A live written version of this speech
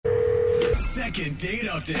Second date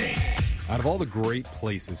update. Out of all the great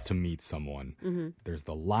places to meet someone, there's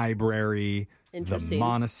the library, the Interesting.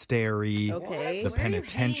 monastery, Okay. the Where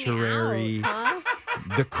penitentiary. Huh?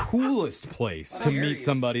 The coolest place to meet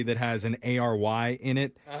somebody that has an ARY in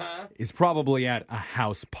it is probably at a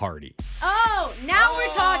house party. Oh, now we're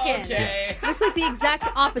talking. Okay. It's like the exact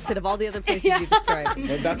opposite of all the other places you described.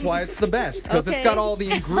 And that's why it's the best, because it's Okay. got all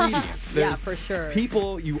the ingredients. Yeah, There's for sure.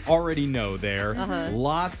 people you already know there,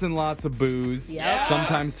 lots and lots of booze, Yep.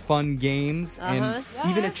 sometimes fun games, and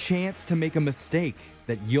even a chance to make a mistake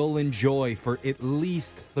that you'll enjoy for at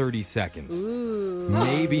least 30 seconds. Ooh,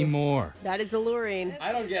 Maybe more. that is alluring.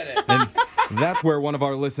 I don't get it. And that's where one of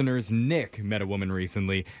our listeners, Nick, met a woman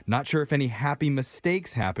recently. Not sure if any happy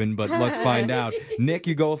mistakes happened, but let's find out. Nick,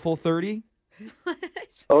 you go a full 30?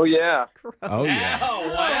 Oh, yeah. Oh, yeah. Oh,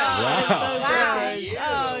 wow. Wow. Gross.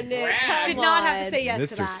 Oh, Nick, come Did not have to on. say yes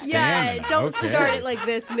to Mr. that. Stamina. Yeah, don't Okay. start it like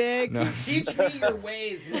this, Nick. No. Teach me your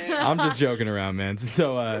ways, Nick. I'm just joking around, man.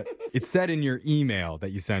 So it said in your email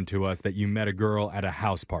that you sent to us that you met a girl at a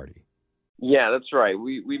house party. Yeah, that's right.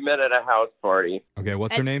 We met at a house party. Okay,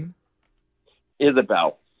 what's her name?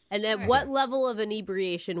 Isabel. And at what level of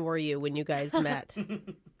inebriation were you when you guys met?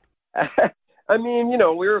 I mean,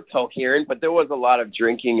 we were coherent, but there was a lot of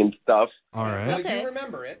drinking and stuff. All Well, right. Okay. you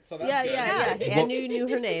remember it, so that's yeah, good. yeah. And you knew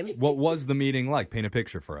her name. What was the meeting like? Paint a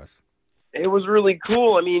picture for us. It was really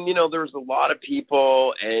cool. I mean, there was a lot of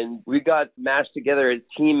people, and we got mashed together as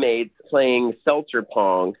teammates playing seltzer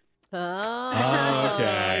pong. Oh,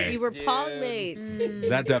 Okay. You were Dude. pong mates.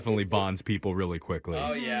 That definitely bonds people really quickly.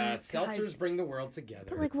 Oh, yeah. Seltzers bring the world together.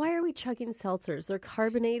 But like, why are we chugging seltzers? They're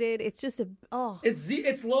carbonated. It's just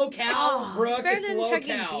It's low cal, Brooke. It's better It's than low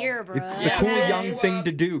chugging cal. better, bro. It's the Yeah. cool Yeah. young thing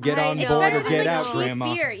to do. Get I on know. board Better or than get like out, cheap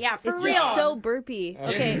Grandma. beer. Yeah, for it's real. just so burpy.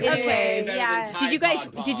 Okay. It's way Anyway, better yeah. than did you Tide guys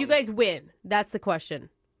Pod did you Pong. guys win? That's the question.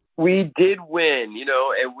 We did win,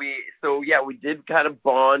 and we did kind of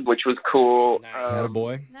bond, which was cool. Nice.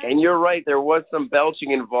 Attaboy. And you're right, there was some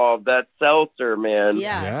belching involved. That seltzer, man.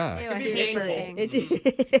 Yeah. Yeah. Ew, Can I be hate painful.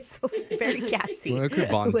 burping. It's very gassy. Well, it could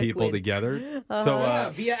bond people Liquid. together. Uh-huh. So, Yeah,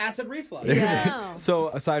 via acid reflux. Yeah. so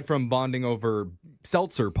aside from bonding over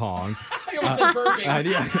seltzer pong, I almost said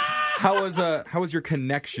burping. yeah, how was your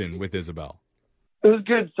connection with Isabel? It was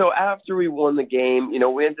good. So after we won the game,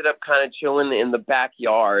 we ended up kind of chilling in the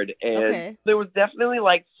backyard, and Okay. there was definitely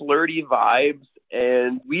like flirty vibes,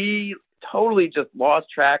 and we totally just lost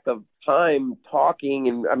track of time talking.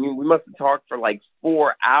 And I mean, we must have talked for like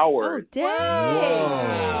 4 Oh, hours. dang.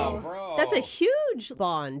 Wow, bro. That's a huge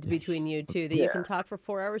bond between you two that you Yeah. can talk for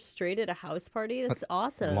 4 hours straight at a house party. That's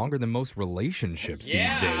awesome. Longer than most relationships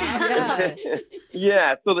Yeah. these days. Yeah.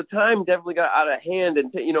 Yeah, so the time definitely got out of hand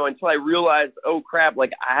until I realized, oh crap,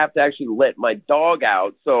 like I have to actually let my dog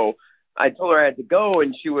out. So I told her I had to go,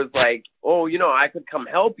 and she was like, oh, I could come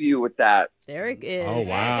help you with that. There it is. Oh,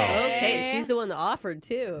 wow. Okay, she's the one that offered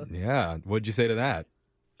too. Yeah. What'd you say to that?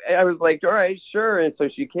 I was like, all right, sure. And so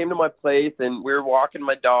she came to my place, and we were walking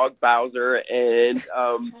my dog, Bowser, and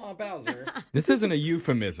Oh, Bowser. This isn't a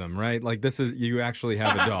euphemism, right? Like you actually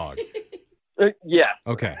have a dog. yeah.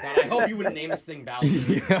 Okay. God, I hope you wouldn't name this thing Bowser.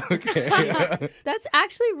 Yeah, okay. That's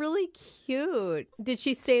actually really cute. Did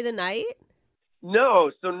she stay the night? No,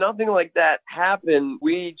 so nothing like that happened.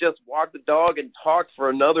 We just walked the dog and talked for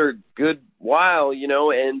another good while,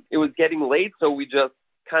 and it was getting late, so we just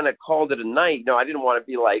kind of called it a night. I didn't want to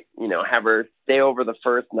be like, have her stay over the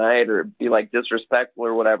first night or be like disrespectful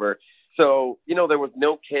or whatever. So, there was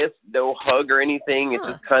no kiss, no hug or anything. It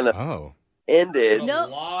Huh. just kind of Oh. ended. A No.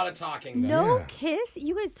 lot of talking, though. No Yeah. kiss?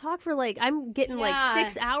 You guys talk for I'm getting Yeah.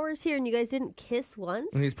 6 hours here and you guys didn't kiss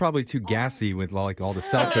once? And he's probably too gassy with like all the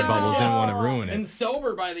seltzer bubbles. Didn't want to ruin And it.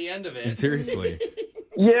 sober by the end of it. Seriously.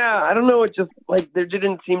 Yeah, I don't know. It just there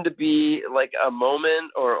didn't seem to be like a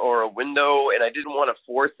moment or a window, and I didn't want to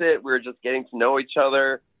force it. We were just getting to know each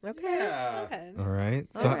other. Okay. Yeah. Okay. All right.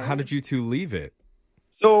 So All right. how did you two leave it?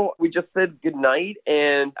 So we just said goodnight,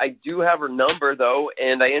 and I do have her number, though,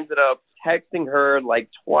 and I ended up texting her like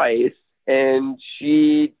twice, and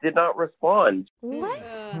she did not respond.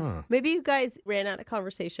 What? Huh. Maybe you guys ran out of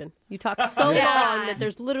conversation. You talked so Yeah. long that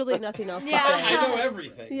there's literally nothing else Yeah. to I say. know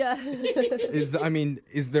everything. Yeah.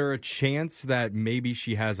 Is there a chance that maybe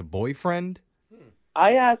she has a boyfriend?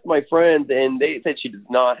 I asked my friends, and they said she does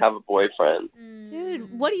not have a boyfriend.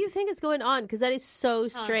 Dude, what do you think is going on? Because that is so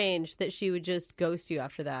strange that she would just ghost you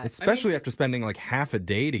after that. Especially after spending like half a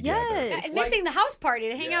day together. Yes. And missing the house party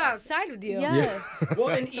to hang out outside with you. Yeah. Well,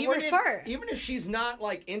 and the worst part. even if she's not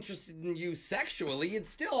like interested in you sexually, you'd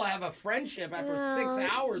still have a friendship after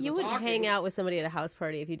 6 hours You of wouldn't talking. hang out with somebody at a house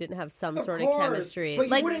party if you didn't have some Of sort course, of chemistry. But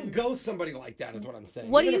like, you wouldn't ghost somebody like that, is what I'm saying.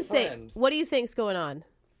 what do Even you a friend. think? What do you think's going on?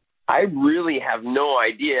 I really have no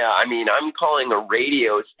idea. I mean, I'm calling a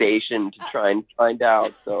radio station to try and find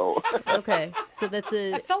out. So Okay, so that's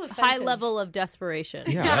a That felt high offensive. level of desperation.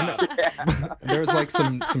 Yeah, I know. There's like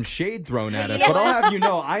some shade thrown at us, but I'll have you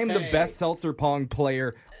know, I am the best seltzer pong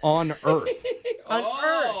player on earth. On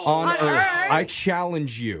Earth. On On earth. Earth? I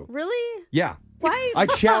challenge you. Really? Yeah. Why? I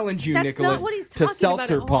challenge you, That's Nicholas, not what he's to talking about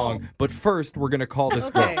seltzer at all. pong. But first, we're gonna call this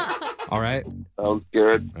Okay. girl. All right. sounds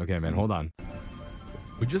good. Okay, man. Hold on.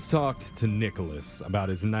 We just talked to Nicholas about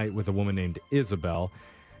his night with a woman named Isabel.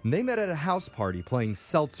 And they met at a house party playing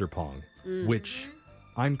seltzer pong, which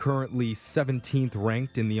I'm currently 17th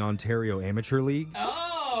ranked in the Ontario Amateur League.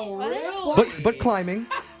 Oh, really? But climbing,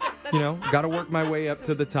 you know, got to work my way up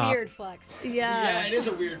to the top. Weird flex. Yeah, it is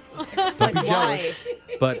a weird flex. Don't be Like, jealous.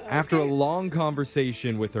 But after a long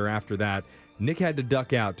conversation with her after that, Nick had to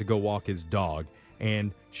duck out to go walk his dog,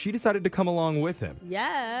 and she decided to come along with him.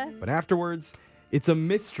 Yeah. But afterwards, it's a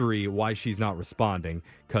mystery why she's not responding,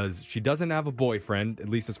 because she doesn't have a boyfriend, at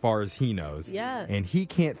least as far as he knows. Yeah. And he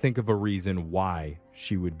can't think of a reason why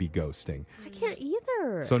she would be ghosting. I can't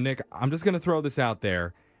either. So, Nick, I'm just going to throw this out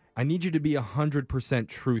there. I need you to be 100%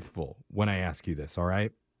 truthful when I ask you this, all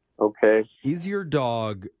right? Okay. Is your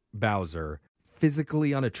dog, Bowser,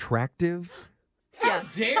 physically unattractive? Yeah.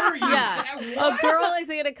 Dare you? Yeah. say- A What? girl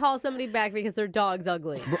isn't going to call somebody back because their dog's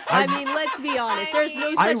ugly. I mean, let's be honest. There's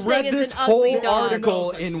no I such read thing this as an ugly whole dog. article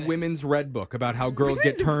No such in thing. Women's Red Book about how girls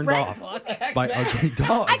get turned off by ugly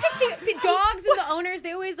dogs. I can see the dogs and the owners,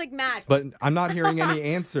 they always like match. But I'm not hearing any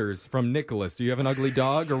answers from Nicholas. Do you have an ugly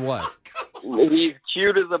dog or what? He's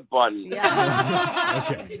cute as a button. Yeah.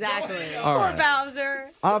 Okay. Exactly. All Poor right. Bowser.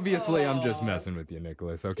 Obviously, I'm just messing with you,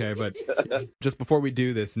 Nicholas, okay? But just before we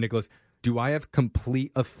do this, Nicholas, do I have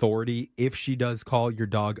complete authority if she does call your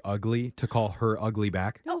dog ugly to call her ugly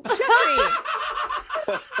back? No,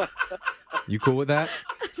 Jeffrey. You cool with that?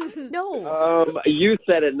 No. You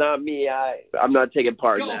said it, not me. I'm not taking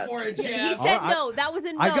part in Go that. for it, He Jeff. said I- no. That was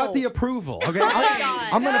a no. I got the approval, okay? God.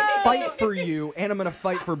 I'm going to No. fight for you, and I'm going to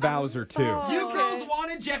fight for Bowser, too. You girls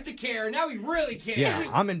wanted Jeff to care. Now he really cares. Yeah,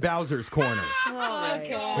 I'm in Bowser's corner. Oh, Let's my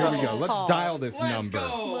go. God. Here we go. Let's Call. dial this Let's number. go.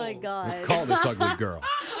 Oh, my God. Let's call this ugly girl.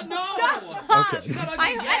 No. Okay. She's not ugly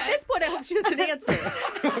At yet. this point, I hope she doesn't answer.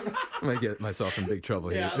 I'm going to get myself in big trouble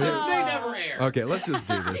here. Yeah, this may never air. Okay, let's just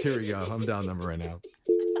do this. Here we go. I'm down number right now.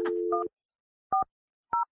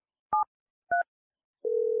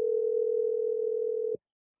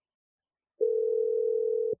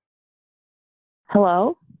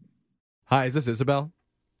 Hello? Hi, is this Isabel?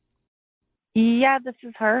 Yeah, this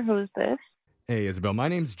is her. Who's this? Hey, Isabel. My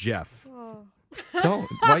name's Jeff. Don't.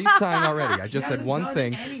 Why are you sighing already? I just He said hasn't one done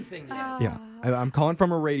thing. Anything yet. Yeah. I'm calling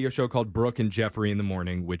from a radio show called Brooke and Jeffrey in the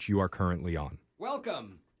Morning, which you are currently on.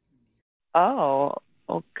 Welcome. Oh,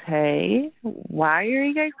 okay. Why are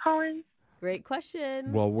you guys calling? Great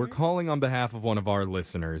question. Well, we're calling on behalf of one of our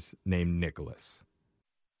listeners named Nicholas.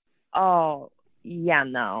 Oh, yeah,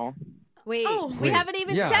 no. Wait, Oh. we haven't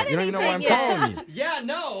even Yeah, said you don't anything even know why I'm yet. calling you. Yeah,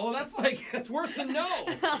 no. That's worse than no.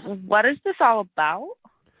 What is this all about?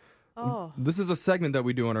 Oh. This is a segment that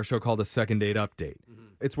we do on our show called a Second Date Update.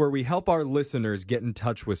 It's where we help our listeners get in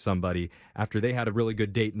touch with somebody after they had a really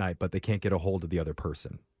good date night, but they can't get a hold of the other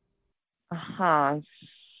person. Uh-huh.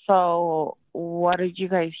 So, what did you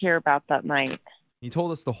guys hear about that night? He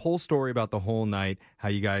told us the whole story about the whole night, how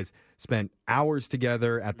you guys spent hours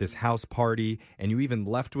together at this house party, and you even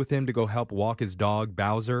left with him to go help walk his dog,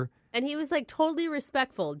 Bowser. And he was like totally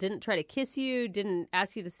respectful. Didn't try to kiss you. Didn't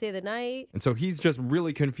ask you to stay the night. And so he's just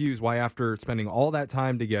really confused why after spending all that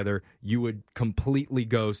time together, you would completely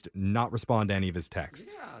ghost, not respond to any of his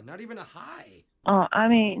texts. Yeah, not even a hi. I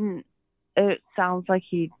mean, it sounds like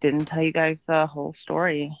he didn't tell you guys the whole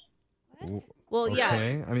story. Well, yeah.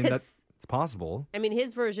 Okay. I mean, 'cause- that's it's possible. I mean,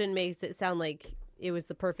 his version makes it sound like it was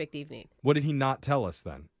the perfect evening. What did he not tell us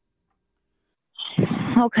then?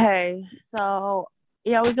 Okay, so,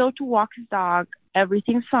 yeah, we go to walk his dog.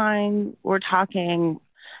 Everything's fine. We're talking.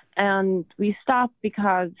 And we stop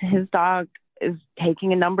because his dog is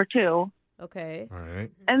taking a number 2. Okay. All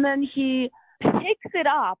right. And then he picks it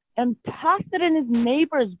up and tosses it in his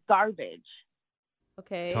neighbor's garbage.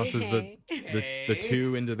 Okay. Tosses the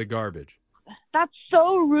 2 into the garbage. That's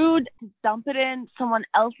so rude to dump it in someone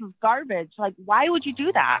else's garbage. Like, why would you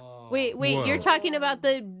do that? Wait, Whoa. you're talking about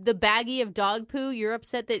the baggie of dog poo? You're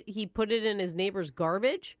upset that he put it in his neighbor's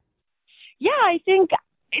garbage? Yeah, I think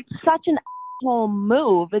it's such an asshole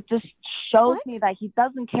move. It just shows What? me that he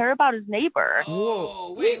doesn't care about his neighbor.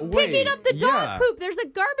 Oh, He's wait. picking up the dog yeah. poop. There's a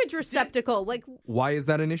garbage receptacle. Like, Why is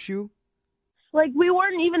that an issue? Like, we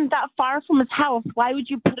weren't even that far from his house. Why would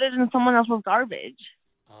you put it in someone else's garbage?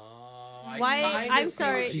 I Why- kinda I'm see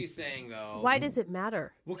sorry. what she's saying, though. why does it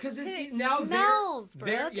matter? Well, because It now smells,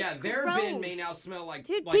 their Brooke. It's their bin may gross. now smell like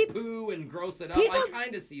Dude, poo and gross it up. people- I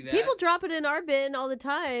kind of see that. People drop it in our bin all the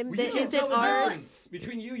time. Well, That you can't is tell it the ours? difference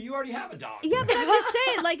between you already have a dog. Yeah, but I'm just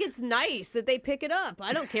saying, like, it's nice that they pick it up.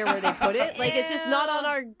 I don't care where they put it. Like, it's just not on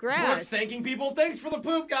our Brooke's grass. thanking people. Thanks for the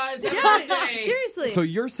poop, guys. Have a Yeah, good day. seriously. So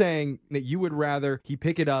you're saying that you would rather he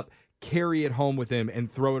pick it up, carry it home with him, and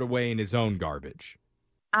throw it away in his own garbage?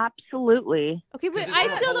 Absolutely. Okay, but 'Cause it's I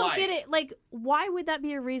more still don't polite. get it. Like, why would that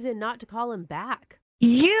be a reason not to call him back?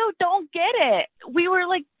 You don't get it. We were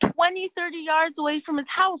like 20, 30 yards away from his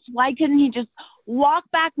house. Why couldn't he just walk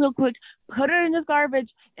back real quick, put it in his garbage,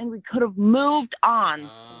 and we could have moved on?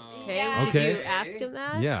 Okay, Yeah. did Okay. you ask him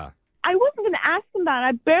that? Yeah. I wasn't going to ask him that.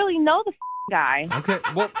 I barely know the guy. Okay.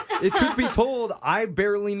 Well, truth be told, I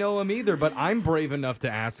barely know him either, but I'm brave enough to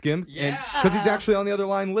ask him. Yeah. Because he's actually on the other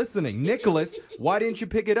line listening. Nicholas, why didn't you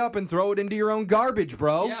pick it up and throw it into your own garbage,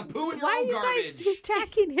 bro? Yeah, poo in your Why are own you garbage. guys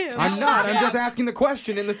attacking him? I'm not. I'm just asking the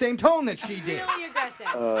question in the same tone that she did. Really aggressive.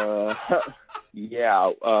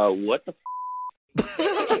 What the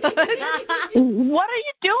What are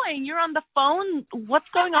you doing? You're on the phone? What's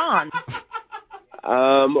going on?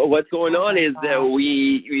 What's going on is that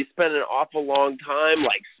we spent an awful long time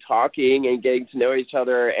like talking and getting to know each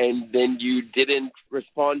other, and then you didn't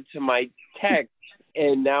respond to my text,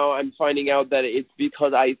 and now I'm finding out that it's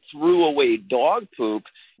because I threw away dog poop,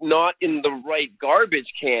 not in the right garbage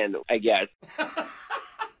can, I guess.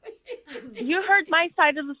 You heard my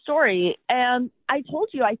side of the story, and I told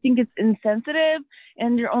you I think it's insensitive,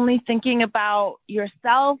 and you're only thinking about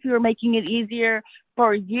yourself. You're making it easier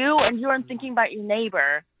for you, and you aren't thinking about your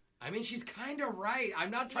neighbor. I mean, she's kind of right.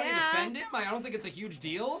 I'm not trying to Yeah. defend him. I don't think it's a huge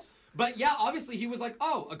deal. But yeah, obviously he was like,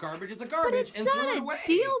 "Oh, a garbage is a garbage," But it's and threw it not away. a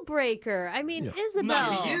deal breaker. I mean, Isabel.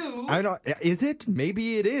 Not to you. I don't. Is it?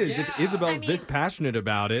 Maybe it is. If Yeah. Isabel's I mean- this passionate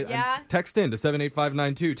about it, Yeah. text in to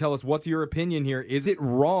 78592. Tell us what's your opinion here. Is it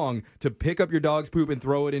wrong to pick up your dog's poop and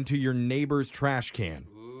throw it into your neighbor's trash can?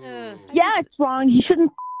 Ugh. Yeah, it's wrong. He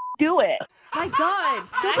shouldn't do it. My God,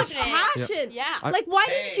 so much Passionate. passion. Yeah. Like, why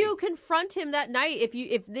Hey. didn't you confront him that night if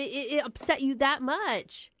it upset you that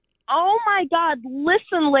much? Oh my God!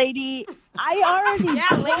 Listen, lady, I already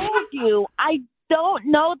Yeah, lady. told you I don't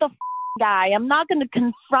know the guy. I'm not going to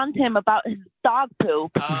confront him about his dog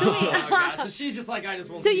poop. Oh, God. So she's just like, I just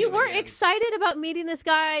won't So see you him weren't again. excited about meeting this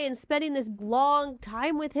guy and spending this long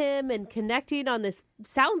time with him and connecting on this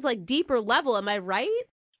sounds like deeper level. Am I right?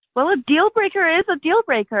 Well, a deal breaker is a deal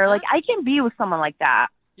breaker. Like, I can be with someone like that.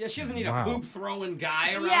 Yeah, she doesn't need Wow. a poop throwing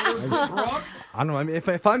guy around Yeah. her, Brooke. I don't know. I mean,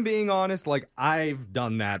 if I'm being honest, like I've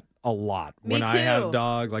done that a lot Me when I have too.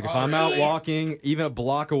 dogs. Like if Oh, I'm out really? walking, even a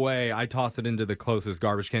block away, I toss it into the closest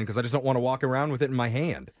garbage can because I just don't want to walk around with it in my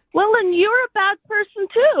hand. Well, then you're a bad person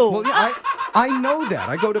too. Well, yeah, I know that.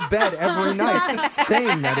 I go to bed every night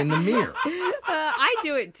saying that in the mirror. I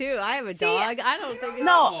do it too. I have a dog. I don't think it's...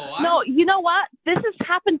 No, you know what? This has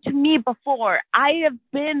happened to me before. I have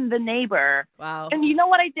been the neighbor. Wow. And you know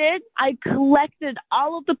what I did? I collected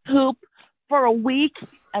all of the poop for a week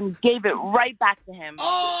and gave it right back to him.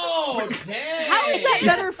 Oh, dang. How is that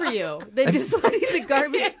better for you than just letting the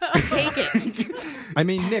garbage take it? I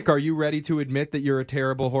mean, Nick, are you ready to admit that you're a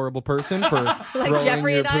terrible, horrible person for throwing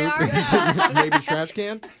Jeffrey your and I poop into your neighbor's trash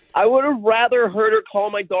can? I would have rather heard her call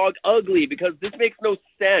my dog ugly because this makes no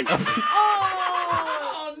sense.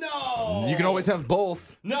 Oh, no. You can always have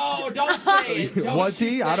both. No, don't say it. Don't Was you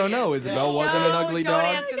he? say I don't know. it. Isabel No. wasn't an ugly don't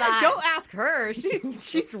dog. answer that. Don't ask her.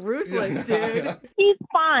 She's ruthless, dude. He's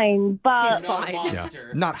fine, but He's Not a fine. Yeah.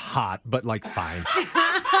 monster. Not hot, but like fine.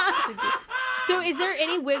 So is there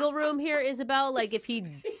any wiggle room here, Isabel? Like if he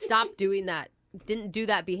stopped doing that, didn't do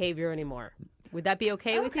that behavior anymore, would that be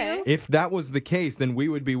okay with you? If that was the case, then we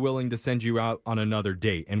would be willing to send you out on another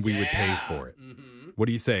date and we would pay Yeah. for it. Mm-hmm. What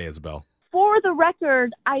do you say, Isabel? for the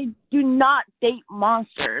record, I do not date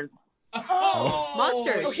monsters. Oh,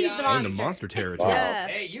 Monsters. She's the Oh, into monster. monster territory. Yeah.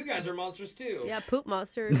 Hey, you guys are monsters too. Yeah, poop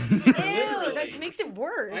monsters. Ew, Literally. that makes it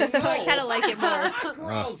worse. I know. I kind of like it more.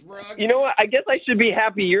 Gross, Brooke. You know what? I guess I should be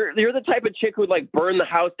happy. You're the type of chick who'd like burn the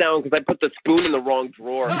house down because I put the spoon in the wrong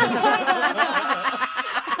drawer.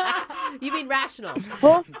 You mean rational?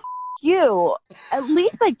 Well, you. At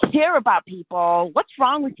least I care about people. What's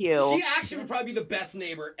wrong with you? She actually would probably be the best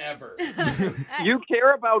neighbor ever. You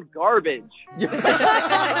care about garbage.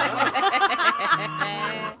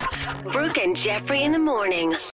 Brooke and Jeffrey in the morning.